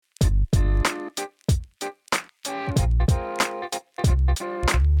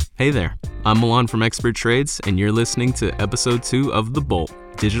Hey there, I'm Milan from Expert Trades, and you're listening to episode 2 of The Bolt,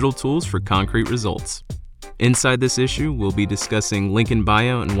 Digital Tools for Concrete Results. Inside this issue, we'll be discussing link in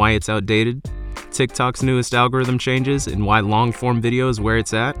bio and why it's outdated, TikTok's newest algorithm changes and why long-form video is where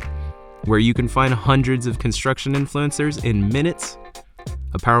it's at, where you can find hundreds of construction influencers in minutes,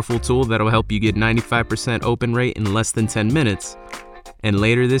 a powerful tool that'll help you get 95% open rate in less than 10 minutes, and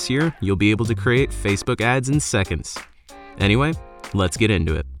later this year, you'll be able to create Facebook ads in seconds. Anyway, let's get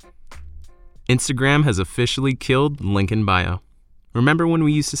into it. Instagram has officially killed link in bio. Remember when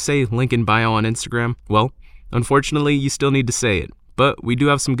we used to say link in bio on Instagram? Well, unfortunately, you still need to say it, but we do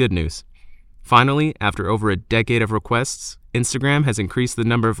have some good news. Finally, after over a decade of requests, Instagram has increased the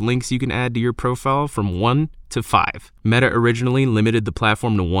number of links you can add to your profile from 1 to 5. Meta originally limited the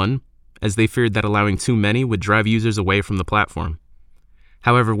platform to 1, as they feared that allowing too many would drive users away from the platform.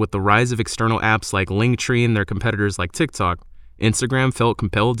 However, with the rise of external apps like Linktree and their competitors like TikTok, Instagram felt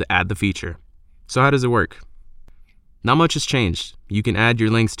compelled to add the feature. So how does it work? Not much has changed. You can add your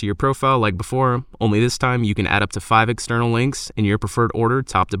links to your profile like before, only this time you can add up to 5 external links in your preferred order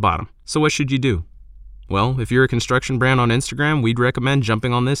top to bottom. So what should you do? Well, if you're a construction brand on Instagram, we'd recommend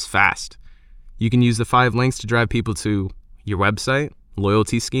jumping on this fast. You can use the 5 links to drive people to your website,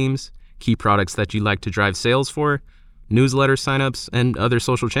 loyalty schemes, key products that you like to drive sales for, newsletter signups, and other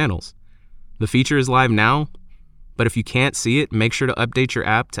social channels. The feature is live now, but if you can't see it, make sure to update your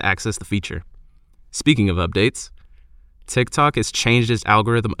app to access the feature. Speaking of updates, TikTok has changed its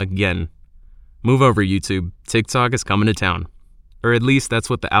algorithm again. Move over, YouTube. TikTok is coming to town. Or at least that's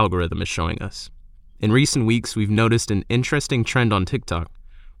what the algorithm is showing us. In recent weeks, we've noticed an interesting trend on TikTok,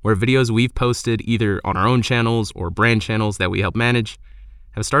 where videos we've posted either on our own channels or brand channels that we help manage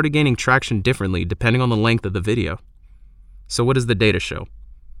have started gaining traction differently depending on the length of the video. So what does the data show?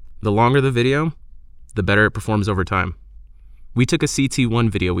 The longer the video, the better it performs over time. We took a CT1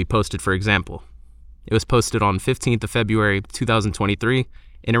 video we posted, for example. It was posted on 15th of February 2023,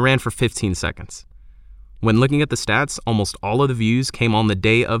 and it ran for 15 seconds. When looking at the stats, almost all of the views came on the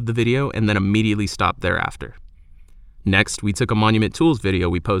day of the video and then immediately stopped thereafter. Next, we took a Monument Tools video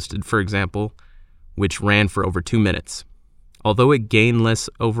we posted, for example, which ran for over 2 minutes. Although it gained less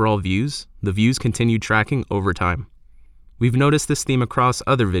overall views, the views continued tracking over time. We've noticed this theme across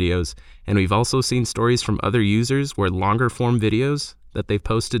other videos, and we've also seen stories from other users where longer form videos that they've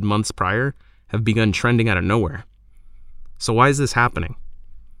posted months prior have begun trending out of nowhere. So why is this happening?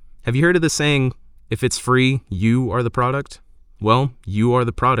 Have you heard of the saying, if it's free, you are the product? Well, you are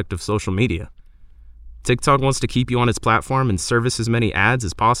the product of social media. TikTok wants to keep you on its platform and service as many ads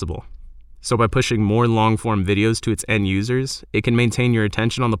as possible. So by pushing more long-form videos to its end users, it can maintain your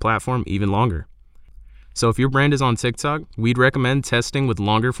attention on the platform even longer. So if your brand is on TikTok, we'd recommend testing with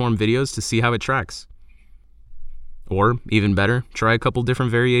longer-form videos to see how it tracks. Or, even better, try a couple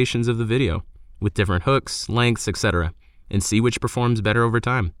different variations of the video, with different hooks, lengths, etc., and see which performs better over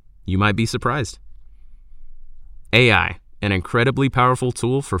time. You might be surprised. AI, an incredibly powerful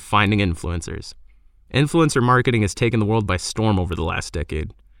tool for finding influencers. Influencer marketing has taken the world by storm over the last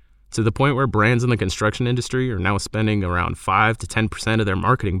decade, to the point where brands in the construction industry are now spending around 5 to 10% of their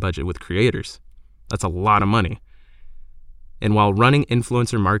marketing budget with creators. That's a lot of money. And while running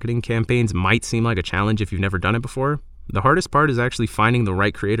influencer marketing campaigns might seem like a challenge if you've never done it before, the hardest part is actually finding the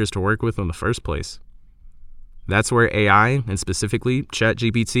right creators to work with in the first place. That's where AI, and specifically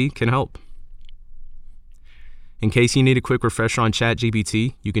ChatGPT, can help. In case you need a quick refresher on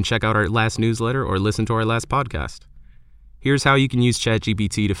ChatGPT, you can check out our last newsletter or listen to our last podcast. Here's how you can use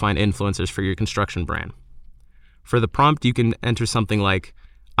ChatGPT to find influencers for your construction brand. For the prompt, you can enter something like,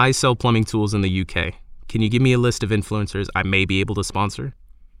 I sell plumbing tools in the UK. Can you give me a list of influencers I may be able to sponsor?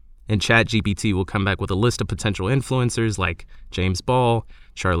 And ChatGPT will come back with a list of potential influencers like James Ball,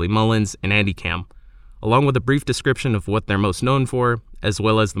 Charlie Mullins, and Andy Cam, along with a brief description of what they're most known for, as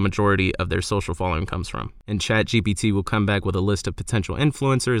well as the majority of their social following comes from. And ChatGPT will come back with a list of potential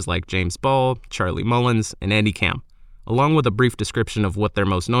influencers like James Ball, Charlie Mullins, and Andy Cam, along with a brief description of what they're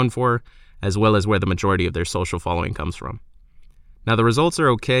most known for, as well as where the majority of their social following comes from. Now, the results are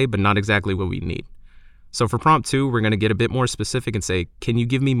okay, but not exactly what we need. So for prompt 2, we're going to get a bit more specific and say, can you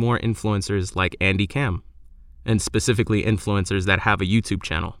give me more influencers like Andy Cam? And specifically influencers that have a YouTube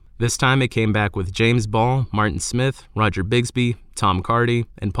channel. This time it came back with James Ball, Martin Smith, Roger Bigsby, Tom Cardy,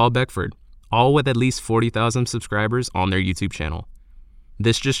 and Paul Beckford, all with at least 40,000 subscribers on their YouTube channel.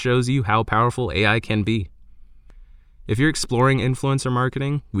 This just shows you how powerful AI can be. If you're exploring influencer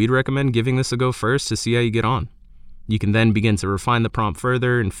marketing, we'd recommend giving this a go first to see how you get on. You can then begin to refine the prompt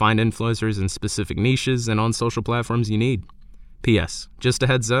further and find influencers in specific niches and on social platforms you need. P.S. Just a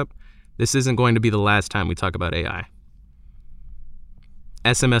heads up, this isn't going to be the last time we talk about AI.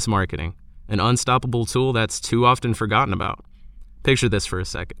 SMS marketing, an unstoppable tool that's too often forgotten about. Picture this for a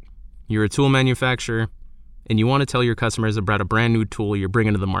second. You're a tool manufacturer, and you want to tell your customers about a brand new tool you're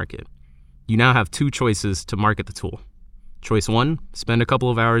bringing to the market. You now have two choices to market the tool. Choice 1, spend a couple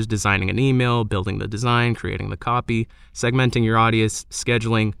of hours designing an email, building the design, creating the copy, segmenting your audience,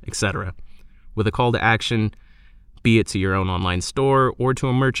 scheduling, etc. With a call to action, be it to your own online store or to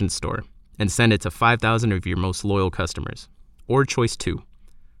a merchant store, and send it to 5,000 of your most loyal customers. Or choice 2,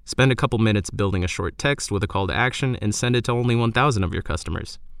 spend a couple minutes building a short text with a call to action and send it to only 1,000 of your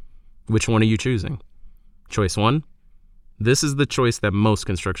customers. Which one are you choosing? Choice 1? This is the choice that most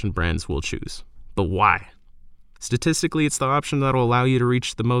construction brands will choose. But why? Statistically, it's the option that will allow you to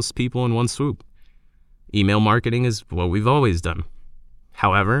reach the most people in one swoop. Email marketing is what we've always done.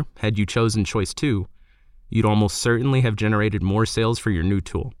 However, had you chosen choice 2, you'd almost certainly have generated more sales for your new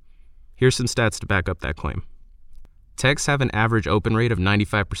tool. Here's some stats to back up that claim. Texts have an average open rate of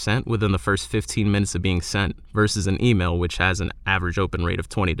 95% within the first 15 minutes of being sent, versus an email which has an average open rate of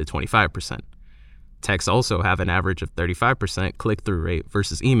 20 to 25%. Texts also have an average of 35% click-through rate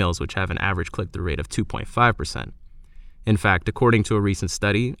versus emails which have an average click-through rate of 2.5%. In fact, according to a recent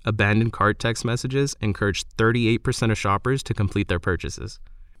study, abandoned cart text messages encouraged 38% of shoppers to complete their purchases.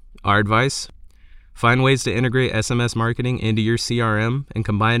 Our advice? Find ways to integrate SMS marketing into your CRM and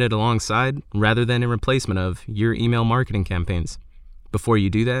combine it alongside, rather than in replacement of, your email marketing campaigns. Before you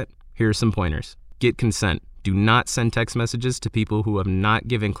do that, here are some pointers. Get consent. Do not send text messages to people who have not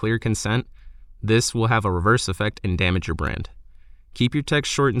given clear consent. This will have a reverse effect and damage your brand. Keep your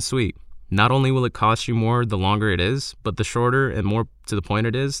text short and sweet. Not only will it cost you more the longer it is, but the shorter and more to the point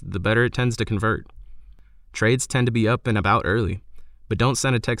it is, the better it tends to convert. Trades tend to be up and about early, but don't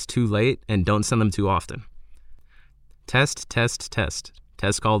send a text too late and don't send them too often. Test, test, test.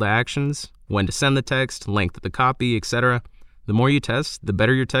 Test call to actions, when to send the text, length of the copy, etc. The more you test, the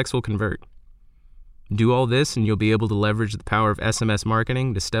better your text will convert. Do all this and you'll be able to leverage the power of SMS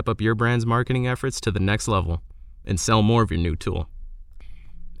marketing to step up your brand's marketing efforts to the next level and sell more of your new tool.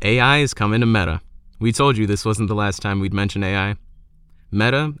 AI is coming to Meta. We told you this wasn't the last time we'd mention AI.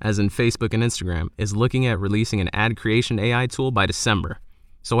 Meta, as in Facebook and Instagram, is looking at releasing an ad creation AI tool by December.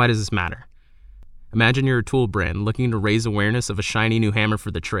 So why does this matter? Imagine you're a tool brand looking to raise awareness of a shiny new hammer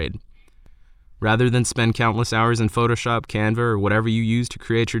for the trade. Rather than spend countless hours in Photoshop, Canva, or whatever you use to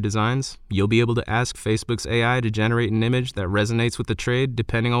create your designs, you'll be able to ask Facebook's AI to generate an image that resonates with the trade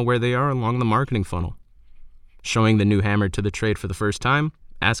depending on where they are along the marketing funnel. Showing the new hammer to the trade for the first time,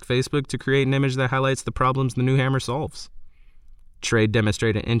 ask Facebook to create an image that highlights the problems the new hammer solves. Trade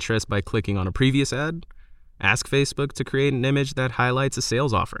demonstrate an interest by clicking on a previous ad, ask Facebook to create an image that highlights a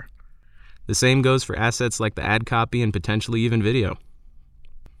sales offer. The same goes for assets like the ad copy and potentially even video.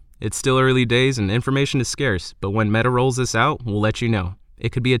 It's still early days and information is scarce, but when Meta rolls this out, we'll let you know.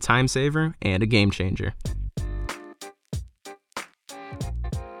 It could be a time saver and a game changer.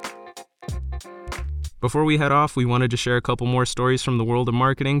 Before we head off, we wanted to share a couple more stories from the world of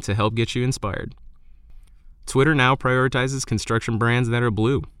marketing to help get you inspired. Twitter now prioritizes construction brands that are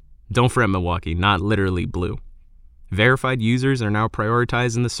blue. Don't fret, Milwaukee, not literally blue. Verified users are now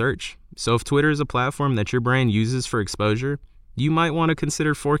prioritized in the search. So if Twitter is a platform that your brand uses for exposure, you might want to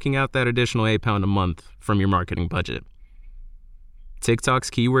consider forking out that additional £8 a month from your marketing budget. TikTok's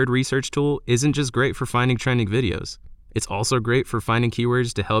keyword research tool isn't just great for finding trending videos. It's also great for finding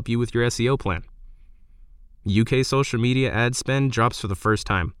keywords to help you with your SEO plan. UK social media ad spend drops for the first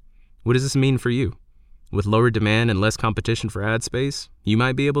time. What does this mean for you? With lower demand and less competition for ad space, you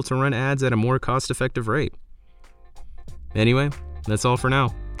might be able to run ads at a more cost-effective rate. Anyway, that's all for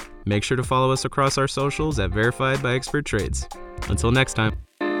now. Make sure to follow us across our socials at Verified by Expert Trades. Until next time.